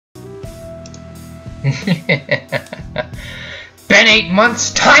Been 8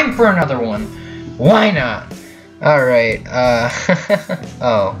 months, time for another one. Why not? Alright,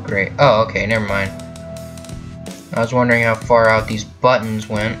 oh, great. Oh, okay, never mind. I was wondering how far out these buttons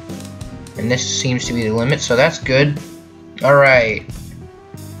went. And this seems to be the limit, so that's good. Alright.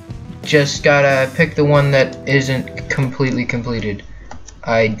 Just gotta pick the one that isn't completely completed.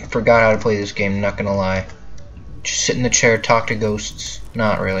 I forgot how to play this game, not gonna lie. Just sit in the chair, talk to ghosts.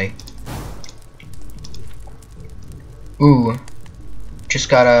 Not really. Ooh. Just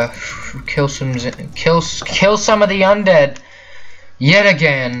gotta kill some of the undead. Yet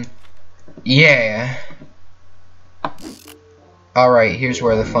again. Yeah. Alright, here's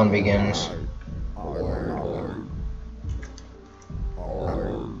where the fun begins.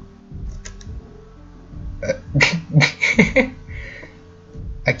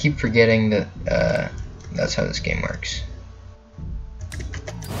 I keep forgetting that that's how this game works.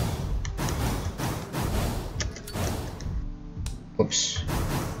 Whoops.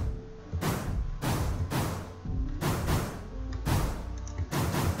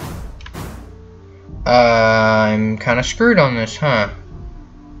 I'm kinda screwed on this, huh?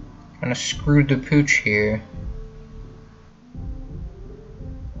 Kinda screwed the pooch here.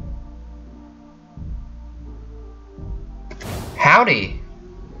 Howdy!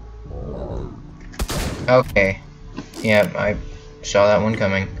 Okay. Yeah, I saw that one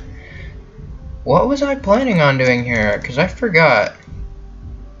coming. What was I planning on doing here? Because I forgot.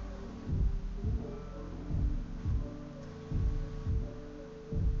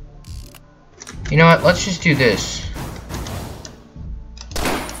 You know what? Let's just do this.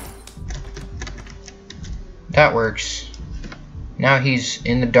 That works. Now he's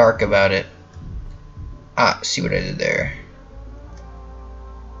in the dark about it. Ah, see what I did there.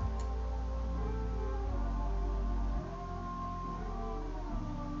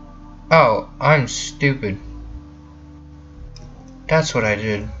 Oh, I'm stupid. That's what I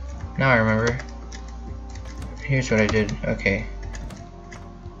did. Now I remember. Here's what I did. Okay.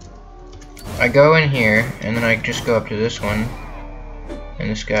 I go in here, and then I just go up to this one, and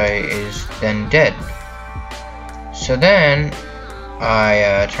this guy is then dead. So then,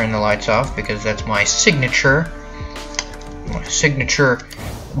 I turn the lights off, because that's my signature. My signature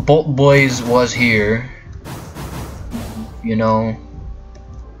Bolt Boys was here. You know.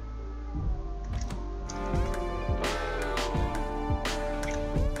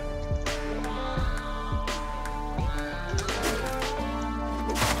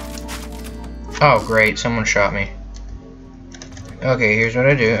 Oh great, someone shot me. Okay, here's what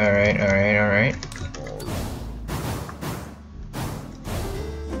I do. Alright, alright, alright.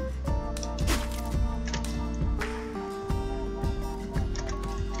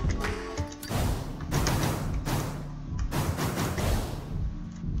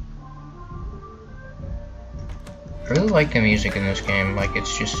 I really like the music in this game, like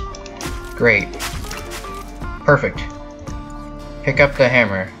it's just great. Perfect. Pick up the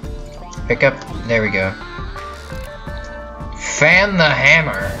hammer. Pick up, there we go. Fan the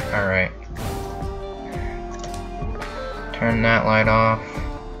hammer! Alright. Turn that light off.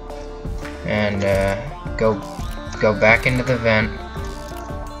 And go back into the vent.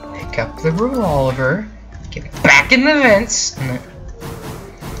 Pick up the revolver. Get back in the vents!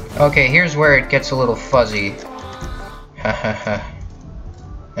 Okay, here's where it gets a little fuzzy. Ha ha ha.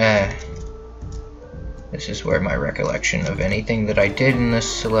 This is where my recollection of anything that I did in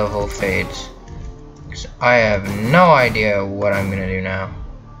this level fades. 'Cause I have no idea what I'm gonna do now.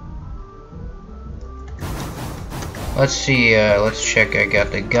 Let's see, let's check. I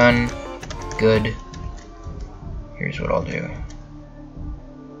got the gun. Good. Here's what I'll do.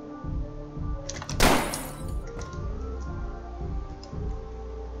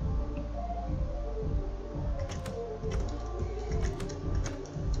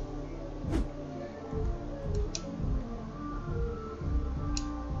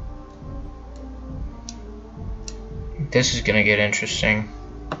 This is gonna get interesting.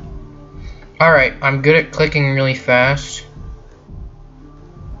 Alright, I'm good at clicking really fast.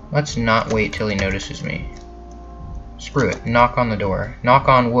 Let's not wait till he notices me. Screw it. Knock on the door. Knock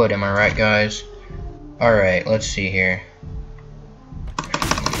on wood, am I right, guys? Alright, let's see here.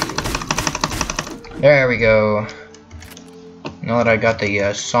 There we go. Now that I got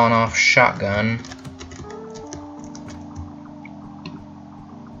the sawn-off shotgun,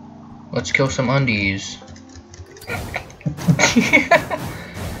 let's kill some undies.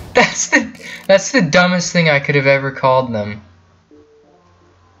 That's the dumbest thing I could have ever called them.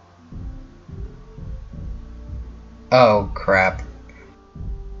 Oh crap.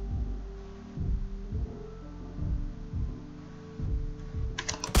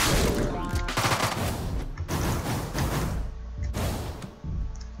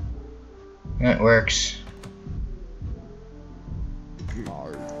 That works.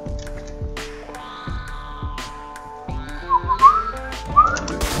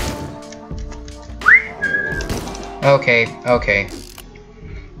 Okay, okay.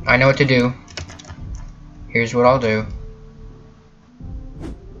 I know what to do. Here's what I'll do.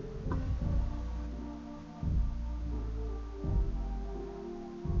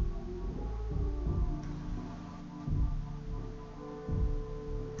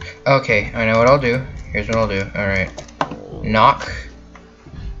 Okay, I know what I'll do. Here's what I'll do. Alright. Knock.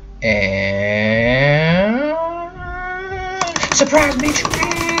 And... surprise, bitch!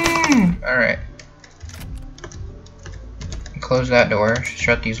 Alright. Close that door.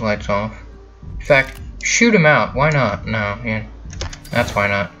 Shut these lights off. In fact, shoot him out. Why not? No, yeah. That's why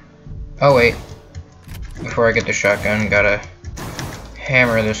not. Oh, wait. Before I get the shotgun, gotta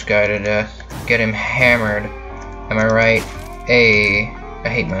hammer this guy to death. Get him hammered. Am I right? Hey. I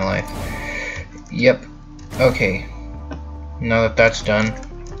hate my life. Yep. Okay. Now that that's done,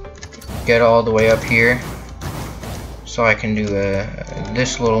 get all the way up here so I can do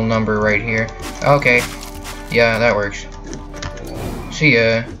this little number right here. Okay. Yeah, that works. See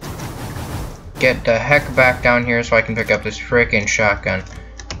ya. Get the heck back down here so I can pick up this frickin' shotgun.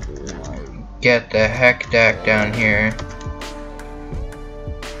 Get the heck back down here.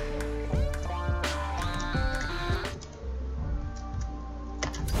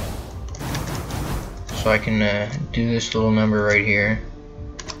 So I can do this little number right here.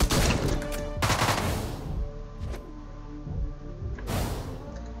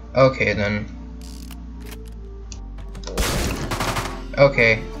 Okay then.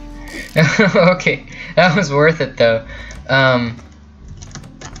 Okay. Okay, that was worth it though.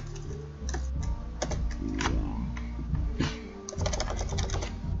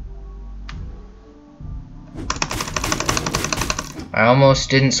 I almost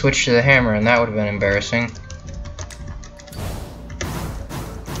didn't switch to the hammer, and that would have been embarrassing.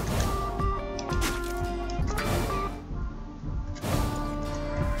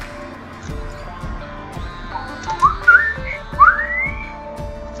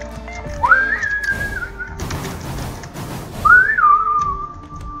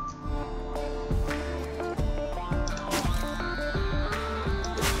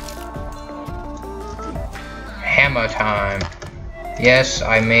 Hammer time. Yes,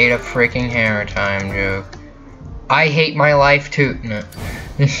 I made a freaking hammer time joke. I hate my life too. No.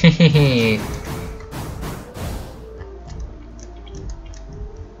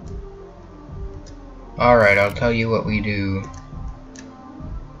 Alright, I'll tell you what we do.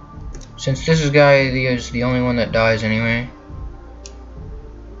 Since this guy is the only one that dies anyway.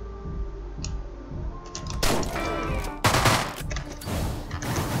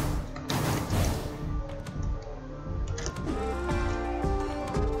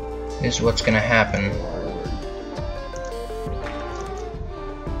 This is what's gonna happen.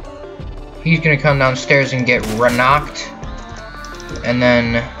 He's gonna come downstairs and get knocked, and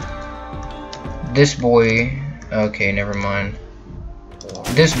then this boy. Okay, never mind.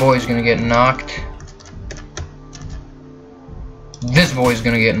 This boy's gonna get knocked. This boy's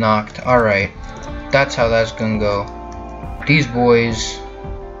gonna get knocked. Alright, that's how that's gonna go. These boys.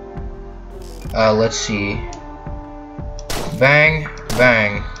 Let's see. Bang,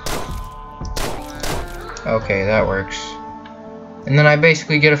 bang. Okay, that works. And then I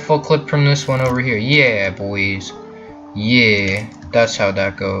basically get a full clip from this one over here. Yeah, boys. Yeah, that's how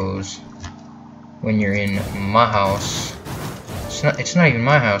that goes. When you're in my house. It's not even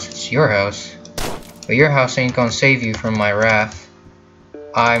my house, it's your house. But your house ain't gonna save you from my wrath.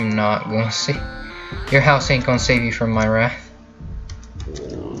 I'm not gonna save... Your house ain't gonna save you from my wrath.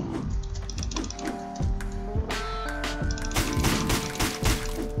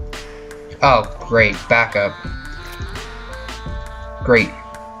 Oh, great. Backup. Great.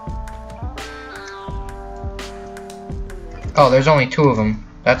 Oh, there's only 2 of them.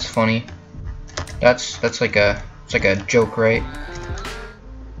 That's funny. That's like a... It's like a joke, right?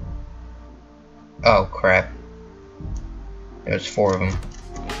 Oh, crap. There's 4 of them.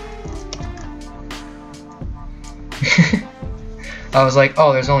 I was like,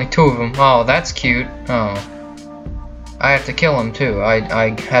 oh, there's only 2 of them. Oh, that's cute. Oh. I have to kill him too. I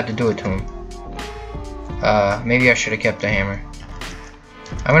had to do it to him. Maybe I should have kept the hammer.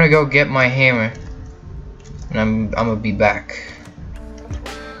 I'm gonna go get my hammer, and I'm gonna be back.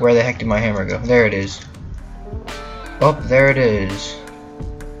 Where the heck did my hammer go? There it is. Oh, there it is.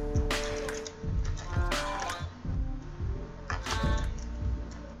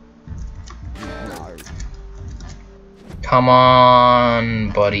 Come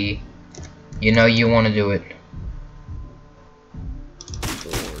on, buddy. You know you want to do it.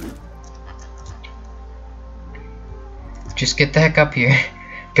 Just get the heck up here.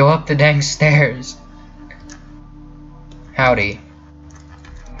 Go up the dang stairs. Howdy.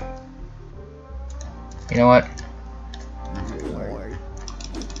 You know what?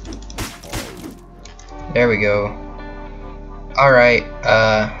 There we go. Alright,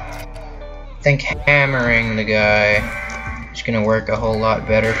 I think hammering the guy is gonna work a whole lot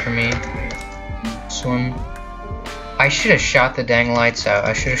better for me. This one. I should have shot the dang lights out.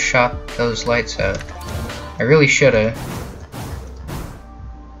 I should have shot those lights out. I really should have.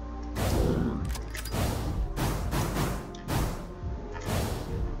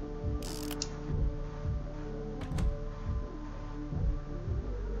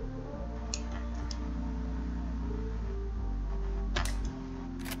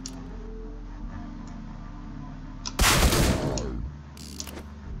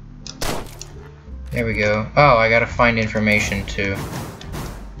 There we go. Oh, I gotta find information too.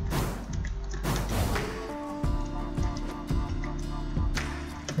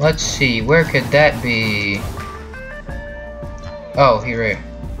 Let's see, where could that be? Oh, here.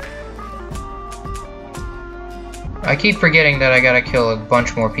 I keep forgetting that I gotta kill a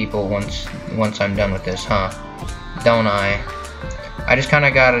bunch more people once I'm done with this, huh? Don't I? I just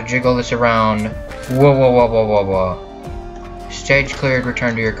kinda gotta jiggle this around. Whoa, whoa, whoa, whoa, whoa, whoa. Stage cleared,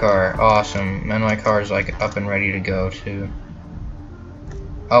 return to your car. Awesome. And my car is like up and ready to go too.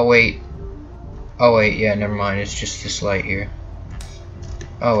 Oh wait. Oh wait, yeah, never mind. It's just this light here.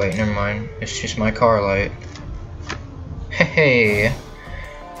 Oh wait, never mind. It's just my car light. Hey.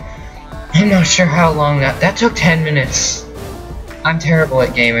 I'm not sure how long that took 10 minutes. I'm terrible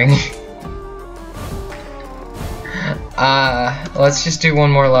at gaming. Let's just do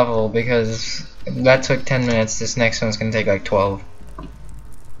one more level because that took 10 minutes. This next one's gonna take like 12.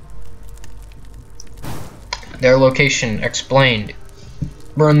 Their location explained.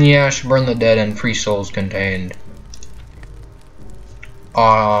 Burn the ash, burn the dead, and free souls contained.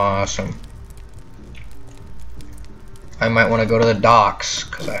 Awesome. I might want to go to the docks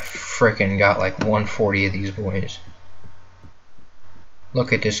because I frickin' got like 140 of these boys.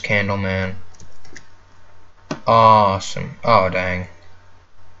 Look at this candle, man. Awesome. Oh, dang.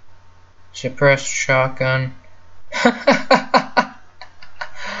 Suppressed shotgun.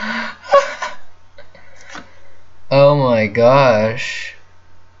 Oh my gosh.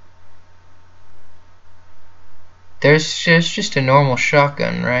 There's just a normal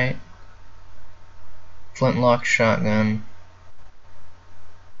shotgun, right? Flintlock shotgun.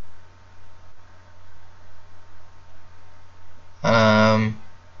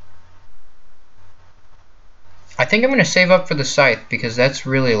 I think I'm gonna save up for the scythe because that's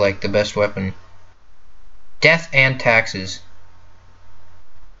really like the best weapon. Death and taxes.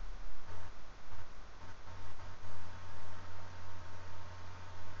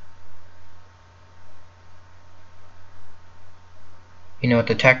 You know what,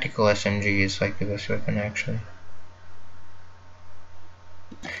 the tactical SMG is like the best weapon actually.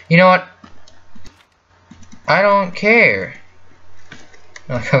 You know what? I don't care.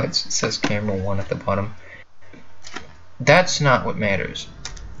 I like how it says camera 1 at the bottom. That's not what matters.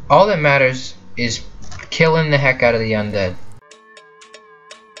 All that matters is killing the heck out of the undead.